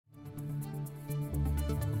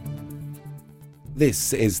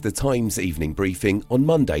This is the Times evening briefing on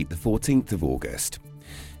Monday, the 14th of August.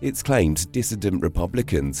 It's claimed dissident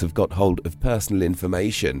Republicans have got hold of personal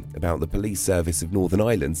information about the police service of Northern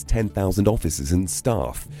Ireland's 10,000 officers and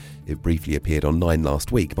staff. It briefly appeared on 9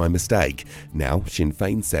 last week by mistake. Now, Sinn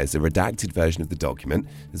Féin says a redacted version of the document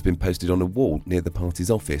has been posted on a wall near the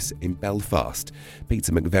party's office in Belfast.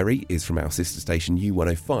 Peter McVerry is from our sister station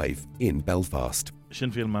U105 in Belfast.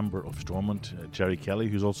 Sinn Féin member of Stormont, Gerry Kelly,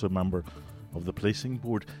 who's also a member of the policing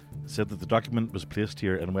board, said that the document was placed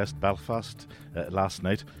here in West Belfast last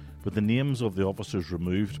night with the names of the officers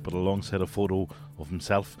removed, but alongside a photo of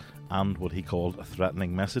himself and what he called a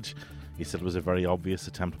threatening message. He said it was a very obvious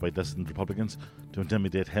attempt by dissident Republicans to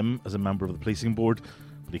intimidate him as a member of the policing board,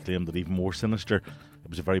 but he claimed that even more sinister, it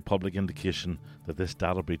was a very public indication that this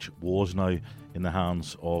data breach was now in the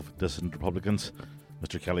hands of dissident Republicans.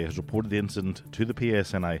 Mr Kelly has reported the incident to the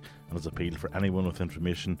PSNI and has appealed for anyone with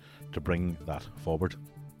information to bring that forward.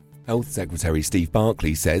 Health Secretary Steve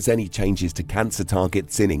Barclay says any changes to cancer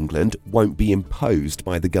targets in England won't be imposed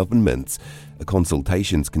by the government. A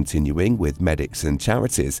consultation's continuing with medics and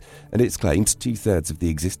charities, and it's claimed 2/3 of the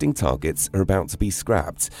existing targets are about to be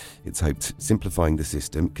scrapped. It's hoped simplifying the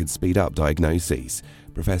system could speed up diagnoses.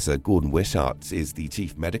 Professor Gordon Wishart is the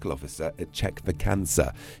Chief Medical Officer at Check for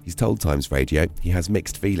Cancer. He's told Times Radio he has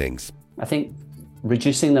mixed feelings. I think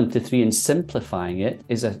reducing them to 3 and simplifying it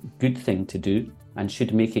is a good thing to do and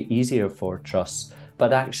should make it easier for trusts.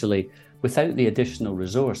 But actually, without the additional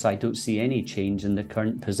resource, I don't see any change in the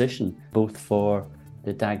current position, both for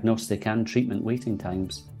the diagnostic and treatment waiting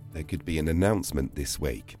times. There could be an announcement this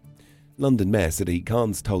week. London Mayor Sadiq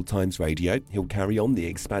Khan's told Times Radio he'll carry on the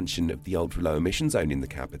expansion of the ultra-low emission zone in the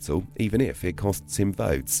capital, even if it costs him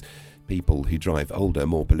votes. People who drive older,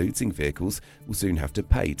 more polluting vehicles will soon have to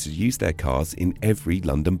pay to use their cars in every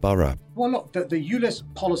London borough. Well, look, the ULEZ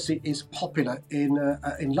policy is popular in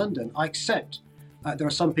London. I accept there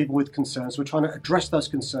are some people with concerns. We're trying to address those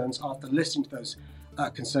concerns after listening to those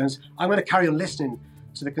concerns. I'm going to carry on listening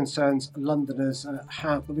to the concerns Londoners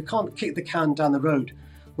have, but we can't kick the can down the road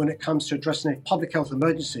when it comes to addressing a public health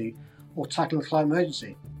emergency or tackling a climate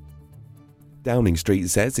emergency. Downing Street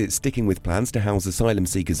says it's sticking with plans to house asylum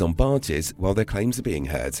seekers on barges while their claims are being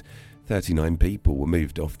heard. 39 people were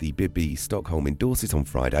moved off the Bibby Stockholm in Dorset on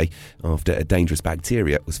Friday after a dangerous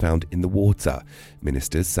bacteria was found in the water.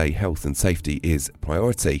 Ministers say health and safety is a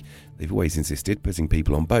priority. They've always insisted putting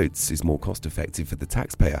people on boats is more cost effective for the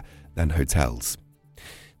taxpayer than hotels.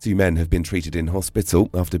 2 men have been treated in hospital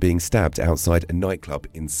after being stabbed outside a nightclub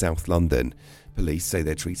in South London. Police say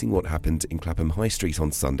they're treating what happened in Clapham High Street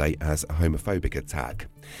on Sunday as a homophobic attack.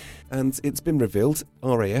 And it's been revealed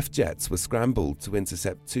RAF jets were scrambled to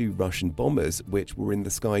intercept 2 Russian bombers which were in the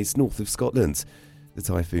skies north of Scotland. The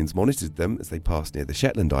Typhoons monitored them as they passed near the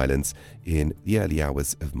Shetland Islands in the early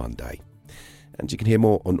hours of Monday. And you can hear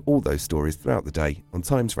more on all those stories throughout the day on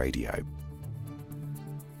Times Radio.